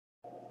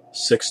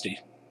60.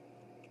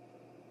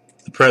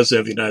 The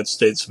President of the United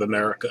States of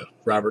America,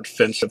 Robert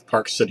Finch of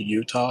Park City,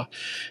 Utah,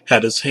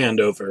 had his hand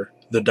over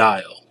the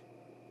dial.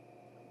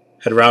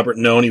 Had Robert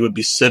known he would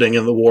be sitting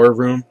in the war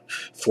room,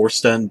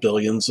 forced to end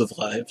billions of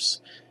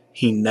lives,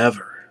 he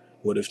never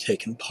would have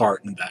taken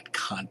part in that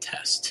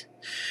contest.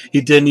 He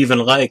didn't even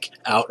like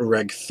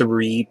Outreg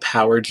 3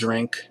 power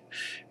drink,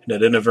 and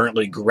had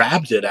inadvertently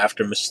grabbed it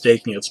after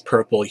mistaking its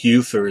purple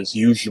hue for his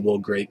usual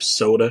grape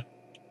soda.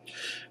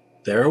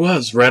 There it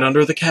was, right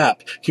under the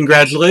cap.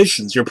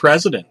 Congratulations, you're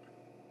president.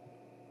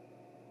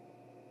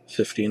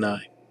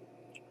 59.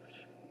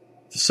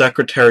 The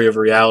Secretary of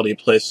Reality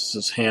places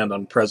his hand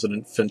on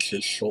President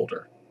Finch's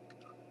shoulder.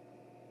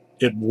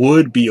 It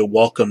would be a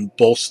welcome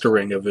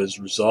bolstering of his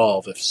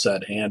resolve if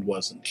said hand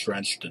wasn't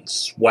drenched in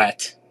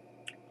sweat.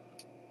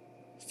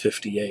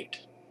 58.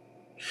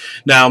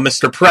 Now,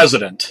 Mr.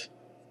 President,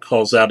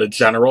 calls out a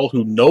general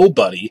who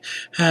nobody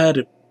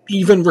had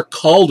even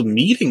recalled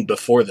meeting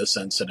before this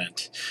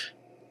incident.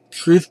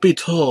 Truth be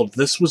told,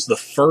 this was the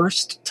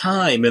first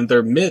time in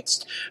their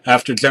midst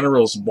after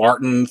Generals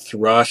Martin,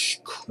 Thrush,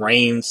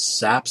 Crane,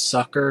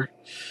 Sapsucker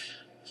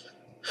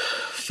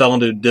fell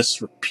into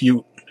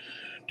disrepute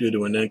due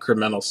to an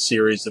incremental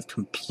series of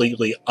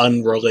completely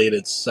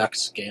unrelated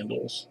sex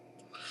scandals.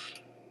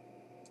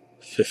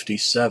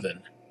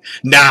 57.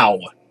 Now,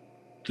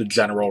 the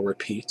general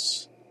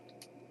repeats.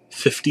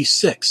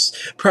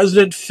 56.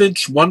 President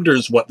Finch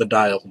wonders what the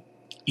dial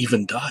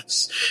even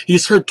does.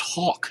 He's heard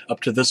talk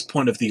up to this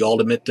point of the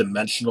ultimate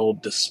dimensional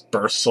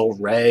dispersal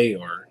ray,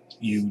 or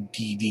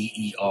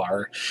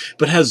UDDER,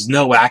 but has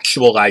no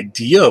actual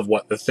idea of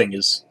what the thing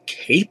is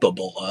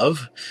capable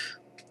of.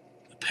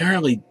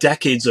 Apparently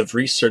decades of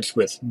research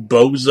with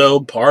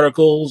boson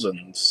particles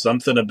and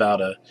something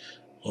about a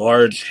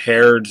large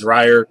hair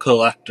dryer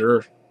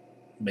collector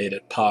made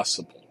it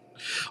possible.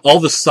 All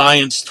the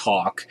science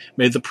talk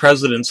made the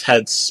president's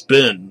head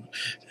spin,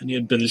 and he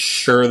had been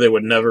sure they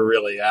would never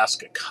really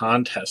ask a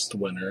contest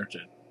winner to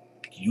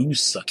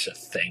use such a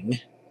thing.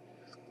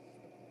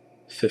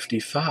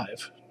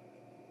 55.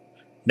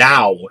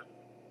 Now,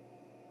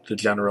 the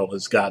general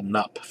has gotten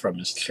up from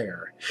his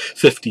chair.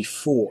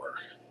 54.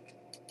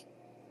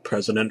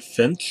 President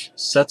Finch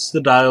sets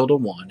the dial to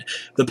 1.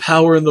 The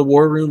power in the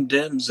war room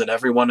dims, and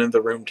everyone in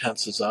the room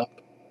tenses up.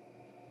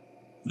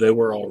 They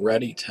were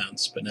already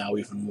tense, but now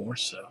even more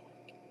so.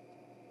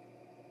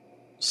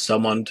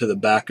 Someone to the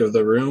back of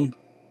the room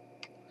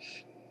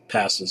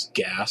passes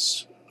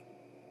gas.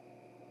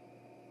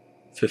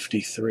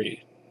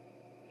 53.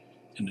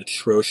 An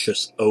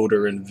atrocious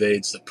odor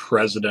invades the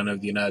President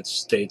of the United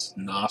States'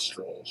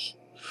 nostrils.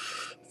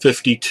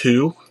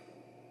 52.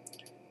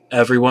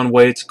 Everyone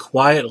waits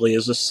quietly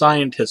as a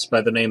scientist by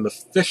the name of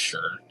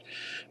Fisher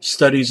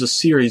studies a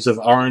series of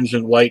orange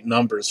and white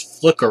numbers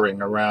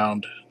flickering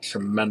around a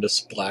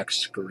tremendous black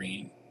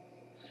screen.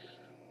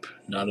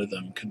 None of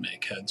them could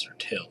make heads or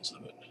tails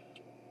of it,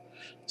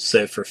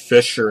 save for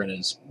Fisher and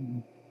his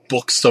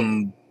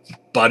buxom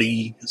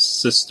buddy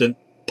assistant,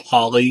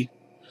 Polly.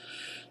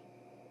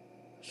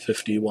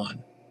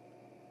 51.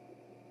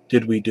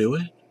 Did we do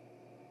it?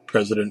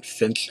 President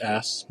Finch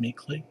asks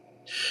meekly.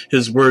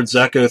 His words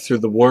echo through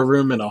the war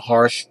room in a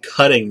harsh,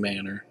 cutting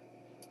manner,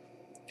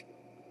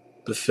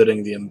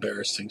 befitting the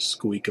embarrassing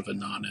squeak of a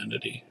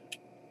non-entity.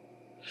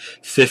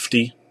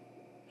 50.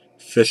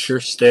 Fisher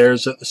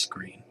stares at the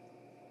screen.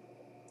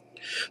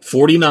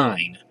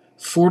 49.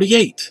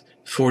 48.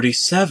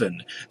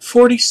 47.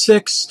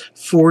 46.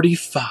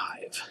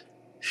 45.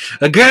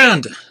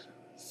 Again!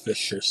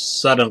 Fisher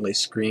suddenly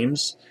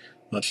screams,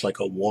 much like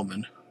a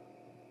woman.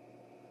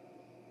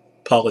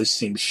 Polly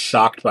seemed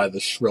shocked by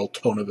the shrill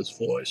tone of his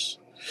voice.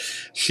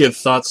 She had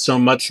thought so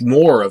much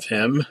more of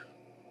him.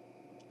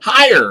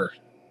 Higher!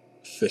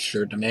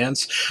 Fisher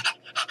demands.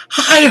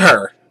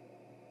 Higher!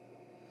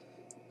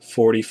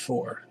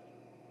 44.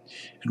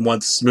 In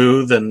one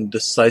smooth and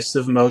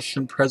decisive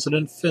motion,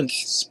 President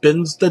Finch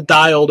spins the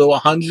dial to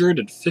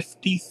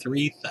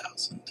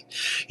 153,000.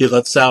 He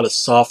lets out a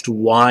soft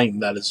whine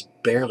that is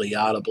barely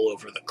audible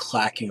over the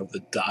clacking of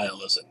the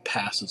dial as it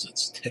passes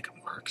its tick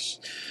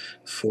marks.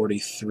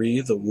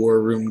 43. The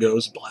war room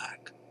goes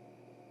black.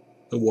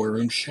 The war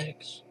room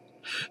shakes.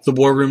 The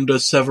war room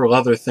does several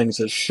other things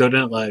it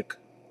shouldn't, like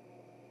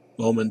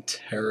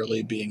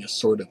momentarily being a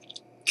sort of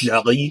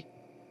jelly.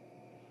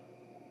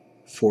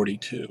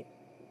 42.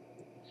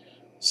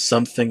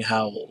 Something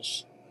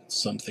howls.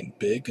 It's something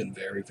big and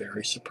very,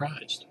 very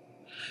surprised.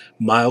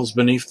 Miles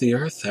beneath the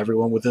earth,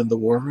 everyone within the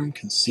war room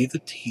can see the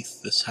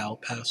teeth this howl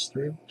passed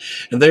through,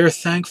 and they are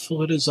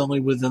thankful it is only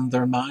within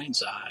their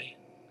mind's eye.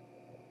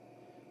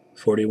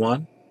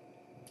 41.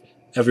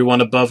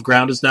 Everyone above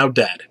ground is now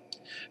dead.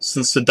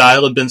 Since the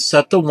dial had been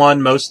set to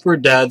 1, most were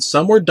dead,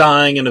 some were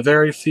dying, and a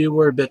very few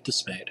were a bit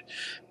dismayed.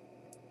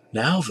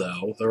 Now,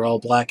 though, they're all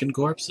blackened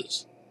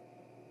corpses.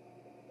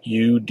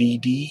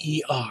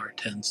 UDDER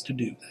tends to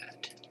do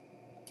that.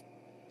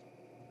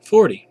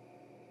 40.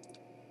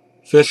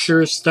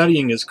 Fisher is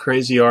studying his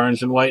crazy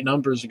orange and white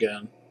numbers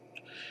again.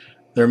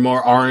 There are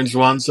more orange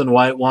ones than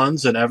white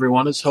ones, and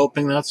everyone is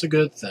hoping that's a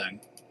good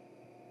thing.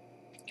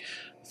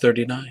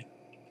 39,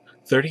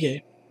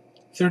 38,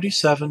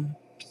 37,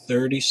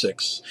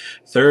 36,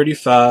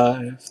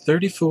 35,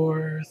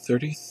 34,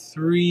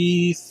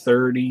 33,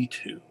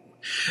 32.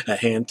 A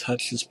hand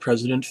touches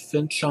President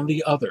Finch on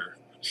the other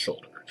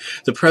shoulder.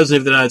 The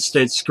President of the United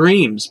States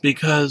screams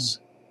because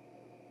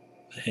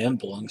the hand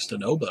belongs to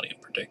nobody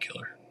in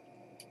particular.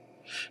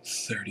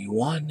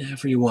 31.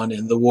 Everyone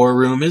in the war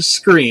room is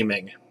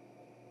screaming.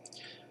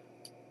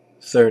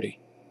 30.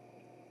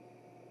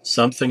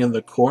 Something in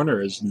the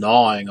corner is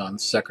gnawing on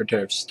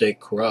Secretary of State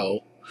Crow.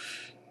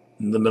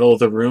 In the middle of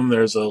the room,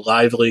 there's a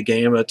lively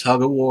game of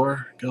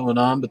tug-of-war going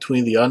on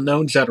between the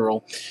unknown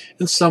general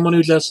and someone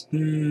who just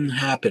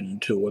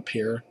happened to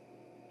appear.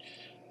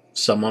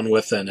 Someone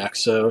with an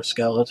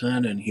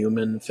exoskeleton and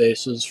human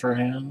faces for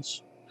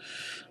hands.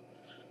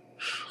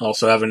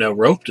 Also having no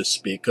rope to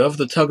speak of,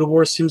 the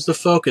tug-of-war seems to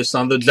focus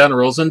on the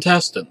general's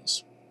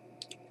intestines.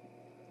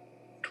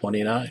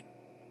 29.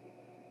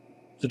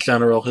 The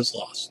general has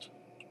lost.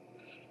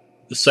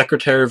 The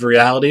Secretary of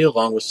Reality,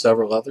 along with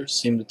several others,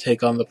 seem to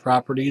take on the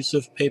properties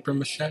of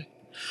papier-mâché,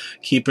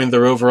 keeping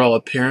their overall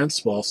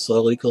appearance while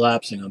slowly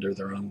collapsing under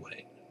their own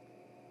weight.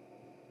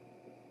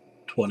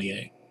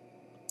 28.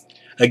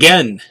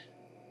 Again!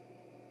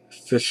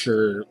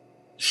 Fisher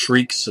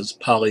shrieks as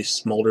Polly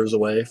smolders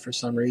away for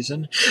some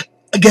reason.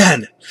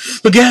 Again!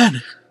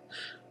 Again!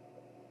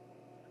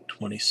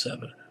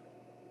 27.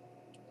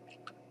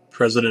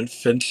 President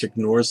Finch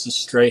ignores the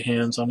stray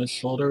hands on his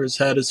shoulder, his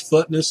head, his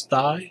foot, and his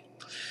thigh.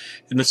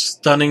 In a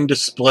stunning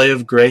display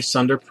of grace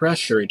under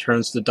pressure, he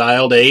turns the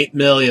dial to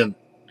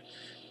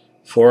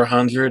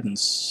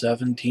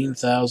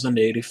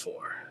 8,417,084.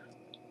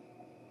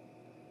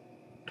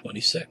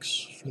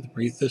 26. For the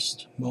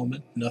briefest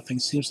moment, nothing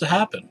seems to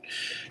happen,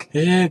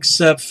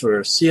 except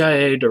for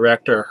CIA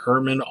Director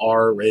Herman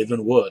R.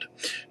 Ravenwood,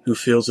 who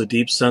feels a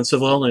deep sense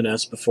of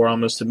loneliness before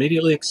almost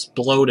immediately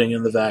exploding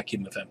in the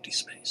vacuum of empty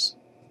space.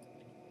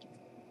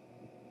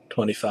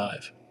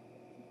 25.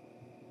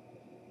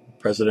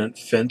 President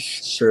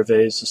Finch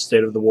surveys the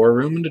state of the war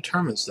room and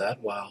determines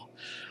that, while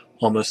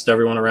almost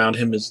everyone around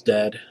him is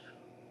dead,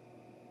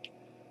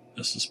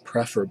 this is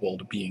preferable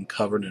to being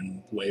covered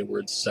in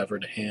wayward,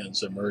 severed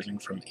hands emerging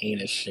from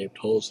anus-shaped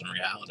holes in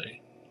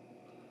reality.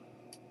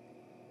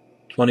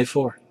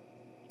 24.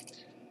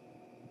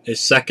 A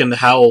second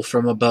howl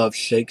from above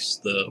shakes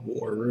the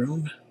war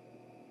room.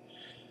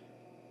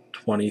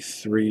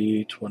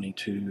 23,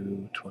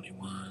 22,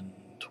 21,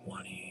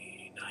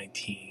 20,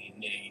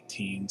 19,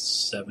 18,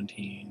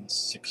 17,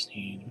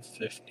 16,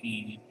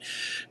 15...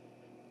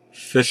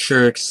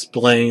 Fisher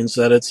explains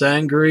that it's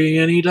angry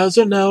and he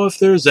doesn't know if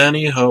there's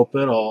any hope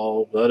at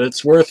all, but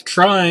it's worth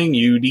trying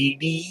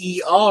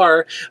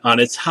UDDER on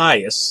its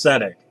highest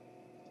setting.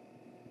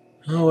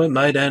 Oh, it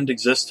might end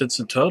existence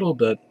in total,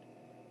 but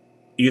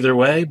either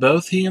way,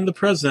 both he and the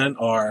president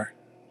are,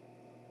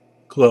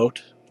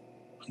 quote,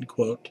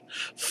 unquote,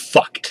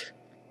 fucked.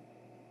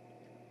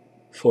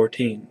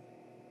 14.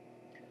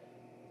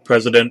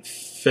 President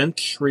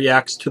Finch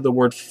reacts to the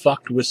word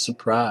fucked with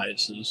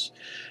surprise, as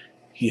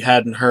he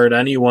hadn't heard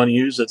anyone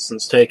use it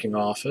since taking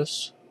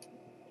office.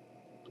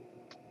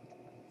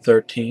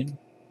 13,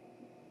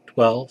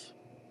 12,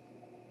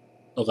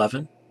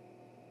 11.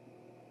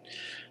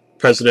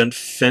 President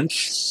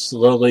Finch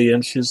slowly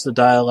inches the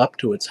dial up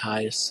to its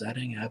highest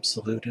setting,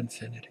 absolute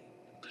infinity.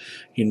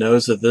 He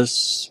knows that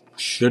this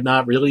should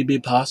not really be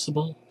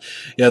possible,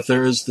 yet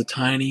there is the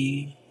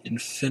tiny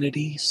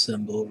infinity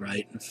symbol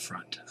right in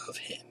front of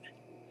him.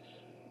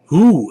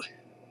 Who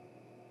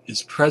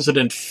is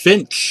President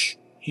Finch,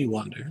 he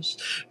wonders,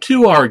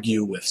 to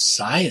argue with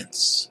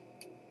science?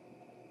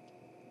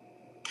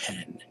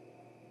 10.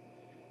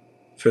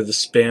 For the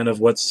span of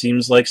what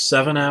seems like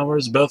 7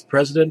 hours, both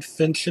President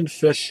Finch and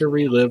Fisher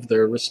relive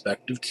their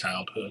respective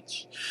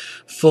childhoods,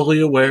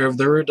 fully aware of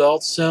their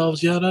adult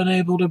selves, yet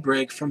unable to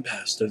break from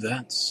past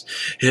events.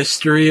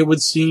 History, it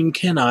would seem,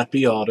 cannot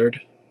be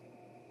altered.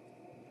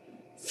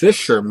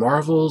 Fisher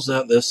marvels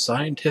at this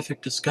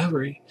scientific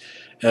discovery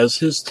as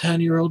his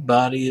 10-year-old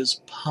body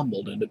is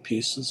pummeled into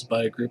pieces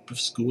by a group of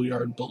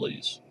schoolyard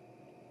bullies.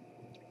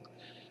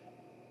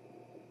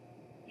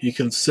 He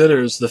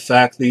considers the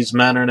fact these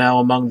men are now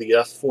among the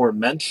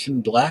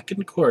aforementioned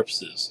blackened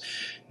corpses,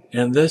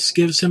 and this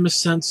gives him a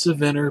sense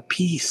of inner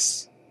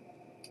peace.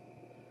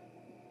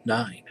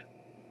 9.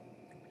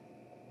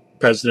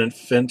 President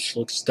Finch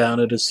looks down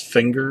at his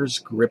fingers,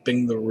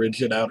 gripping the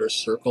rigid outer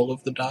circle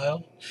of the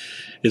dial.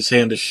 His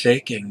hand is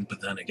shaking, but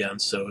then again,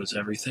 so is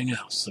everything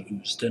else, so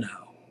who's to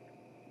know?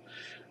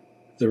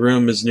 The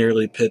room is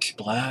nearly pitch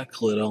black,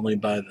 lit only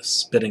by the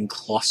spitting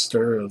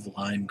cluster of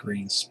lime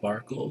green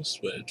sparkles,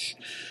 which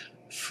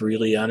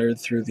freely entered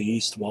through the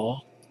east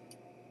wall.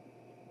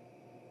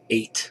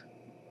 8.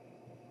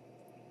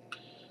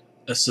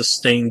 A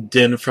sustained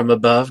din from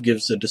above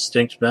gives a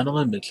distinct mental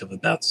image of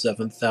about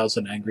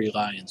 7,000 angry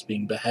lions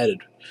being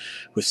beheaded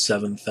with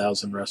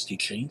 7,000 rusty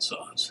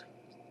chainsaws.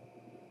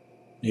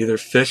 Neither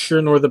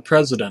Fisher nor the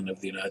President of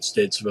the United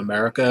States of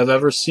America have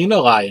ever seen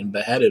a lion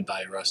beheaded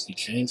by a rusty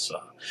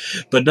chainsaw,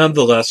 but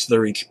nonetheless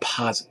they're each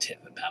positive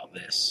about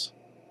this.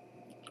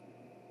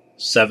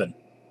 7.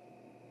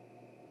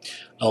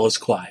 All is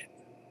quiet.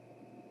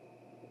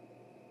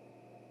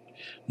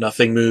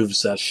 Nothing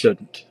moves that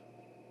shouldn't.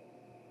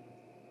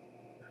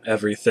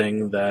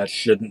 Everything that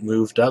shouldn't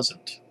move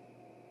doesn't.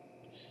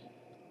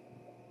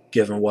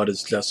 Given what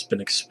has just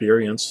been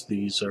experienced,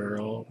 these are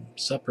all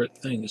separate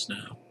things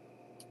now.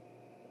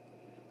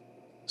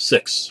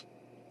 6.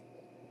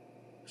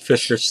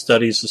 Fisher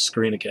studies the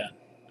screen again.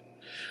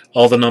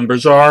 All the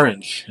numbers are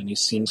orange, and he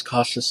seems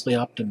cautiously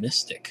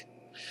optimistic.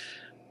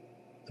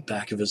 The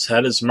back of his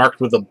head is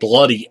marked with a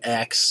bloody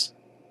X.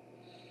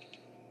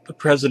 But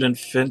President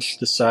Finch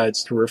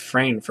decides to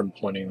refrain from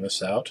pointing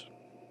this out.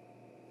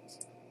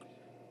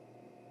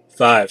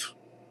 5.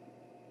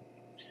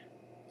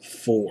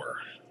 4.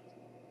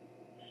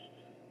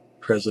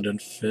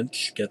 President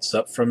Finch gets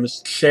up from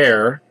his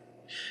chair,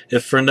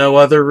 if for no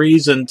other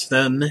reason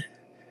than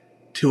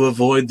to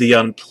avoid the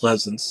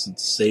unpleasant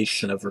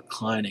sensation of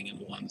reclining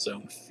in one's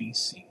own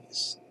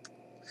feces.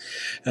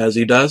 As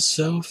he does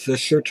so,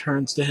 Fisher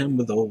turns to him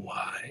with a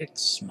wide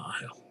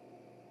smile.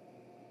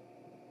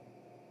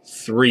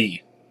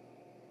 3.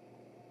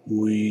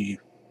 We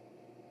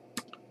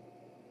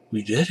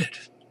did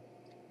it,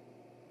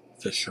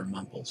 Fisher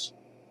mumbles.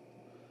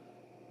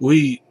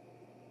 We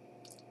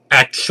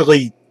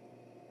actually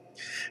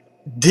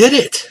did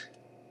it.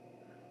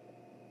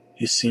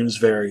 He seems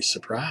very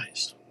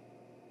surprised.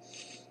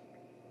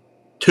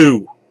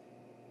 2.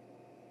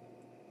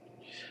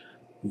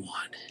 1.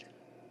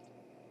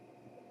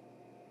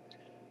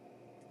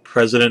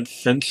 President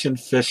Finch and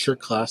Fisher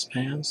clasp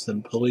hands,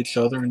 then pull each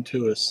other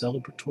into a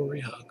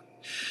celebratory hug.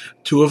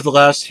 2 of the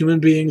last human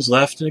beings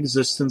left in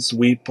existence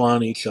weep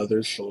on each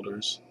other's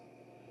shoulders.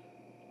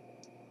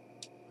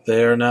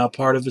 They are now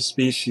part of a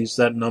species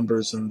that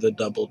numbers in the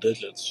double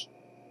digits.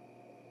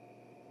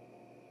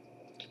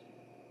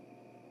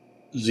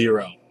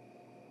 0.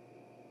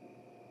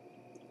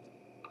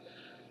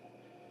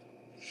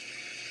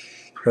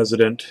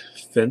 President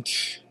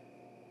Finch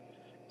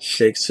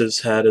shakes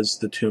his head as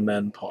the 2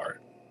 men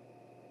part.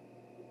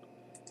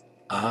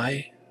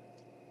 I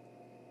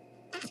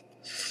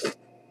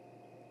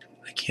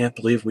can't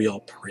believe we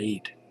all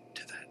prayed.